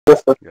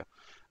Yes, sir. Yeah.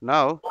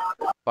 Now,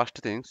 first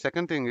thing.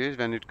 Second thing is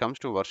when it comes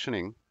to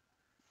versioning,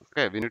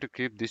 okay, we need to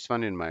keep this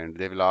one in mind.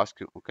 They will ask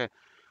you, okay,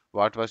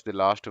 what was the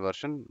last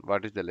version?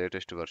 What is the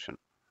latest version?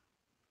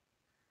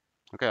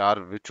 Okay,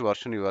 or which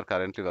version you are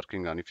currently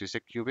working on. If you say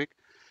Cubic,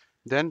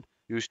 then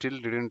you still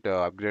didn't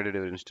upgrade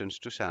your instance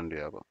to San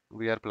Diego.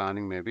 We are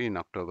planning maybe in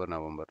October,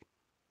 November,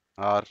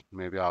 or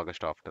maybe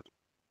August after.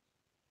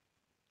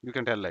 You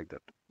can tell like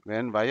that.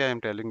 When why I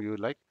am telling you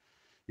like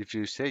if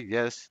you say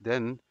yes,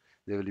 then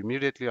they will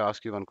immediately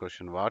ask you one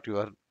question: what you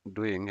are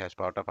doing as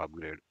part of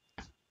upgrade.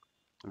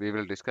 We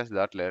will discuss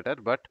that later,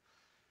 but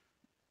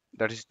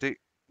that is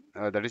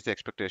the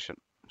expectation.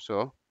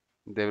 So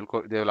they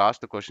will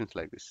ask the questions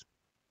like this.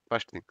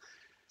 First thing.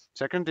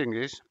 Second thing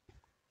is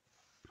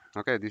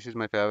okay. This is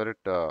my favorite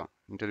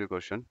interview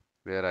question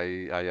where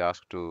I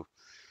ask to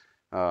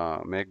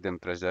make them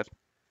pressure.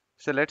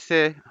 So let's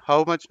say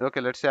how much.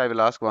 Okay, let's say I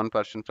will ask one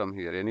person from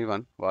here,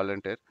 anyone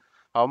volunteer.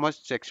 How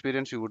much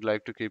experience you would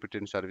like to keep it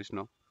in service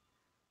now?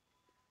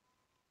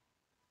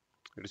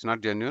 It is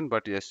not genuine,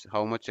 but yes,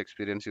 how much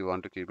experience you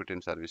want to keep it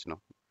in service now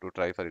to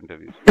try for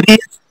interviews? 3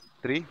 years.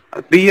 Three?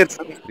 3 years,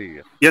 sir. 3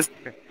 years. Yes.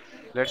 Okay.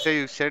 Let's say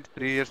you said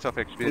 3 years of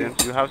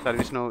experience. You have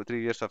service now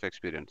 3 years of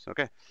experience.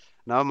 Okay.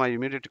 Now my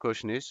immediate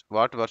question is,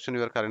 what version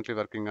you are currently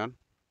working on?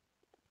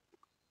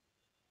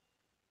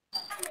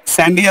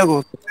 San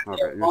Diego.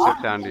 Okay, you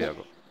said San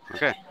Diego.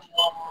 Okay.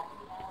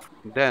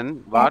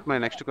 Then what my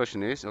next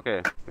question is,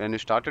 okay, when you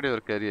started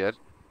your career,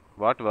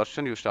 what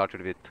version you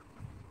started with?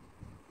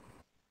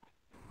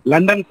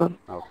 London, sir.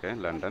 Okay,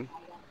 London.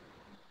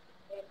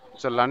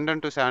 So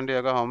London to San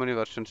Diego, how many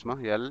versions, ma?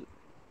 L,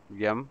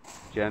 M,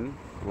 N,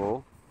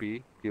 O,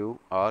 P, Q,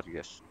 R,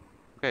 S.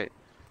 Okay,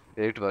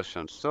 8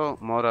 versions. So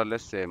more or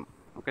less same.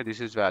 Okay, this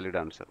is valid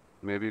answer.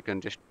 Maybe you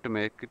can just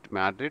make it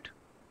Madrid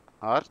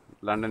or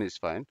London is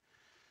fine.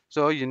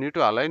 So you need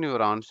to align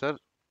your answer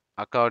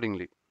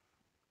accordingly.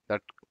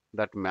 That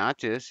that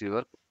matches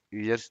your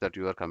years that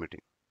you are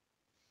committing.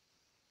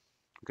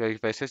 Okay,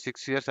 if I say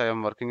 6 years I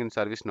am working in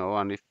service now,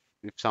 and if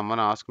someone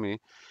asks me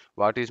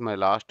what is my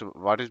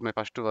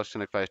first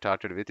version if I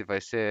started with, if I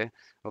say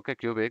okay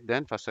cubic,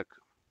 then first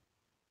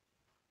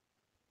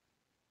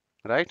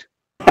right?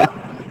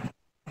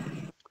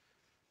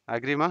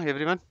 Agree, ma,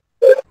 everyone?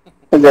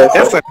 Yes,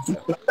 yes, sir. Yeah.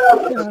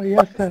 Yeah,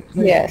 yes, that's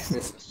right.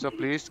 Yes. So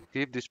please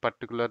keep this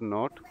particular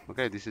note.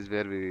 Okay, this is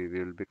where we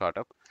will be caught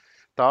up.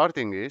 Third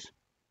thing is,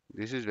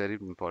 this is very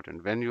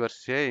important. When you are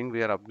saying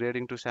we are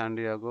upgrading to San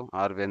Diego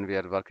or when we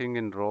are working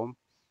in Rome,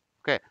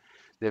 okay,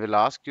 they will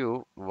ask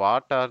you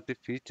what are the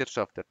features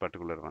of that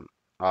particular one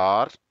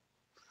or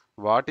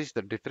what is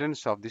the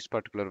difference of this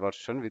particular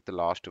version with the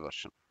last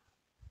version.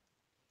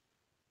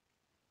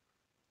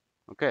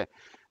 Okay,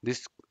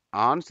 this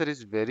answer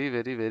is very,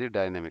 very, very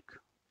dynamic.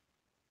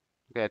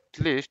 Okay, at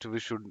least we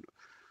should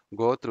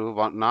go through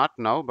one, not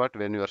now, but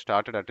when you are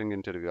started attending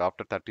interview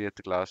after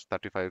 30th class,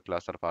 35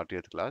 class or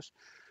 40th class.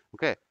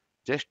 Okay,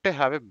 just to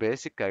have a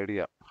basic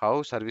idea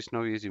how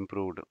ServiceNow is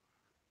improved.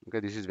 Okay,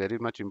 this is very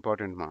much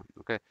important, ma.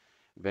 Okay,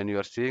 when you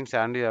are seeing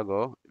San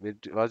Diego,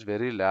 it was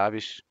very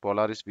lavish.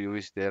 Polaris view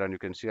is there, and you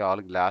can see all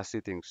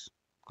glassy things,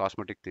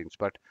 cosmetic things.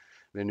 But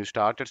when you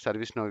started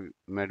ServiceNow,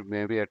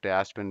 maybe at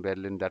Aspen,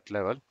 Berlin, that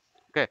level,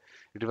 okay,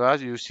 it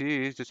was you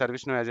see the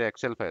ServiceNow as a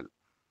Excel file,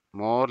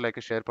 more like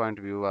a SharePoint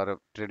view or a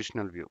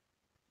traditional view.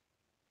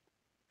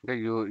 Okay,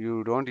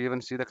 you don't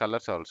even see the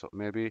colors also.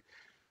 Maybe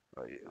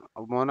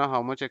Mona,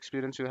 how much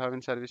experience you have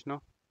in ServiceNow?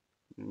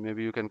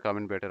 Maybe you can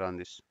comment better on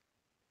this.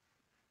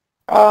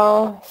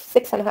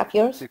 6.5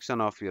 years.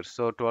 6.5 years.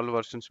 So 12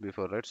 versions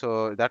before, right?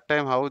 So that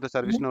time, how the Mhm.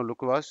 ServiceNow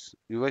look was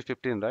UI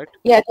 15, right?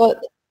 Yeah,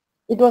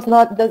 it was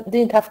not,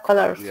 didn't have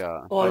colors. It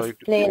Yeah. So was it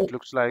plain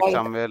looks like white.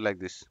 somewhere like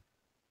this.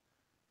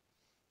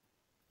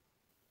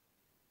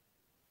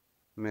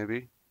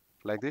 Maybe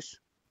like this.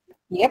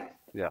 Yep.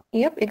 Yeah.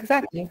 Yep,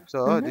 exactly.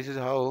 So Hmm. this is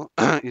how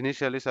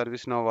initially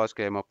ServiceNow was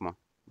came up, ma.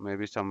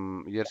 Maybe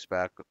some years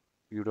back.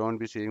 You don't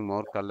be seeing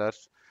more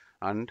colors,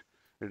 and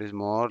it is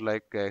more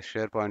like a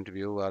SharePoint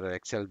view or a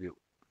Excel view.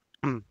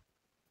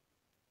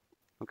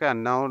 Okay,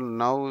 and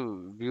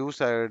now view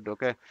side,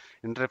 okay,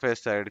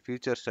 interface side,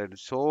 feature side,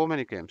 so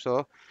many came.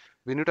 So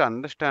we need to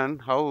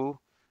understand how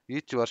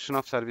each version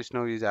of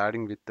ServiceNow is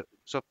adding with.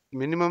 So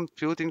minimum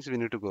few things we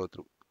need to go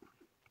through.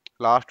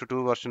 Last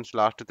two versions,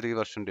 last three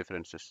version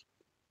differences.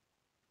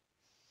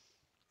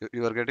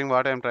 You are getting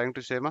what I am trying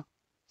to say, ma?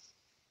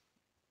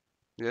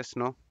 Yes,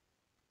 no?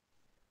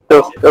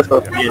 Yes, yes,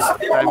 sir. Yeah. Yes.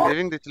 So I'm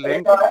giving this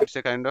link. It's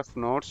a kind of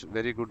notes,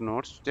 very good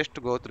notes. Just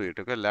to go through it.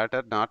 Okay,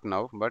 later, not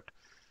now, but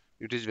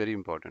it is very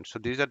important. So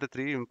these are the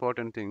three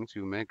important things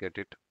you may get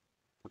it.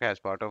 Okay, as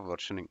part of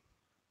versioning.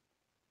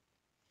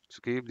 So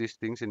keep these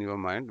things in your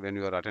mind when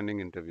you are attending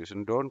interviews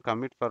and don't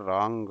commit for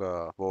wrong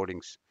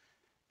wordings.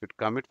 If you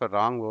commit for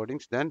wrong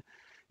wordings, then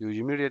you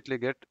immediately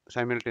get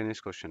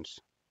simultaneous questions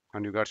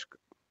and you got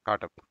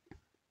caught up.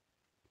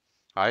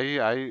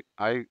 I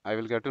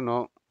will get to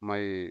know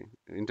my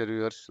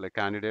interviewers like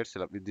candidates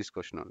with this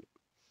question only,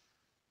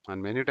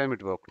 and many time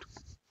it worked.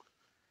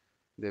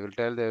 They will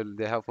tell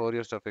they have 4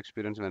 years of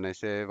experience. When I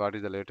say what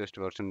is the latest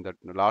version, that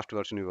last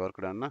version you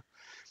worked on, na?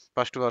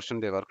 First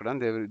version they worked on,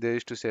 they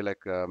used to say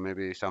like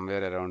maybe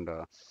somewhere around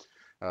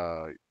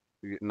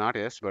not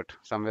yes, but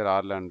somewhere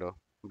Orlando,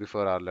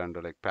 before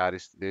Orlando, like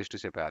Paris. They used to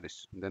say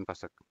Paris. Then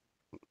Pasak.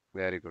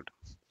 Very good.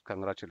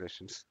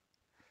 Congratulations.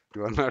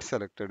 You are not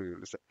selected, we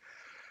will say.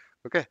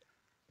 Okay.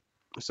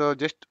 So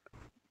just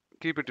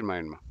keep it in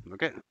mind, ma.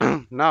 Okay.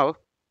 Now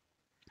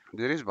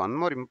there is one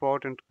more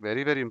important,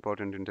 very, very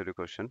important interview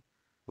question.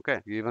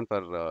 Okay. Even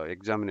for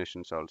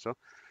examinations also.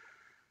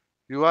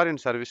 You are in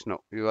service now.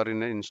 You are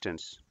in an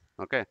instance.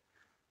 Okay.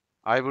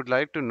 I would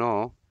like to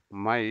know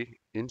my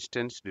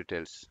instance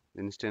details.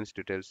 Instance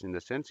details in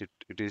the sense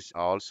it is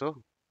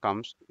also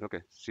comes.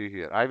 Okay. See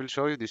here. I will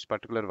show you this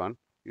particular one.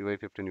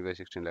 UI15,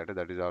 UI16 later.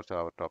 That is also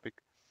our topic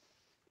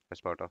as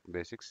part of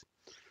basics.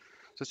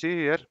 So see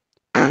here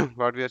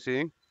what we are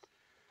seeing.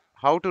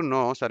 How to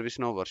know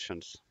ServiceNow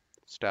versions.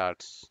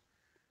 Stats.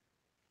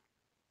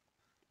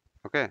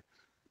 Okay.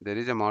 There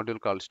is a module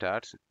called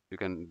stats. You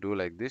can do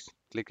like this.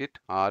 Click it.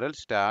 RL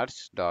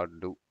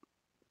stats.do.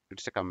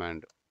 It's a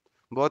command.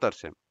 Both are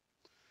same.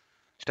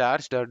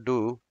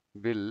 Stats.do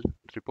will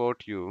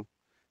report you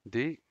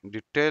the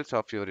details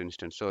of your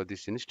instance. So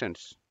this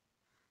instance,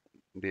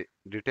 the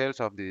details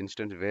of the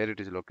instance, where it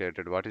is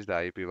located, what is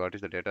the IP, what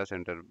is the data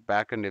center,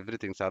 backend,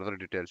 everything, server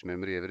details,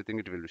 memory, everything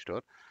it will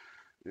store.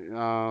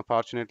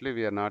 Fortunately,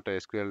 we are not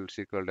SQL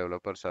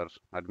developers or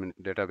admin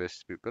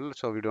database people,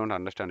 so we don't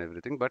understand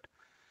everything. But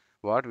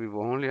what we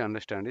only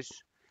understand is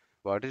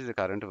what is the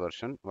current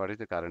version, what is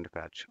the current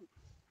patch.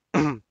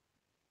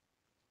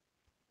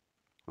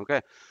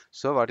 Okay,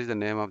 so what is the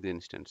name of the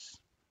instance?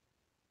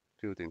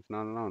 Few things.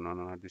 No,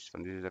 not this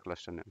one. This is a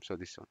cluster name. So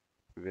this one,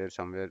 where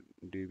somewhere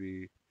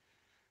DB,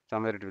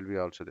 somewhere it will be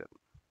also there.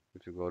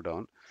 If you go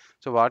down.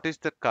 So what is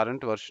the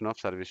current version of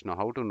ServiceNow?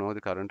 How to know the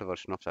current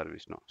version of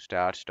ServiceNow?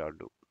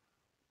 Stats.do.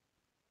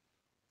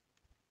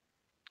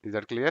 Is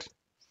that clear?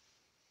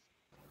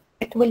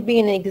 It will be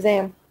an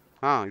exam.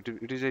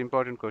 It is an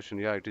important question.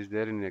 Yeah, it is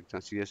there in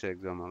exam, CSA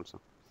exam also.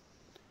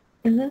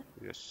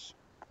 Yes.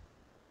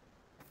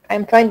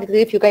 I'm trying to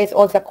give you guys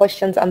all the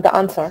questions and the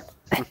answer.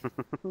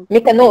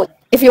 Make a note.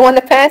 If you want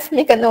to pass,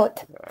 make a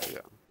note. Yeah.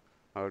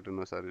 How to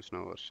know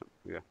ServiceNow version?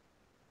 Yeah.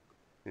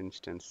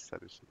 Instance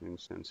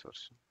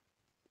version.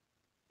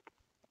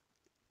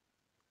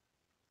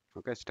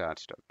 Okay,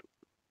 stats.do.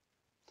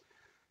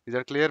 Is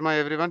that clear, my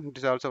everyone? It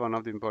is also one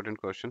of the important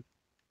question.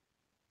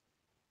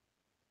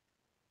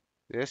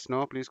 Yes,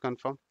 no, please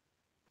confirm.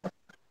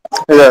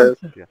 Yeah.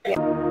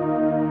 Yeah.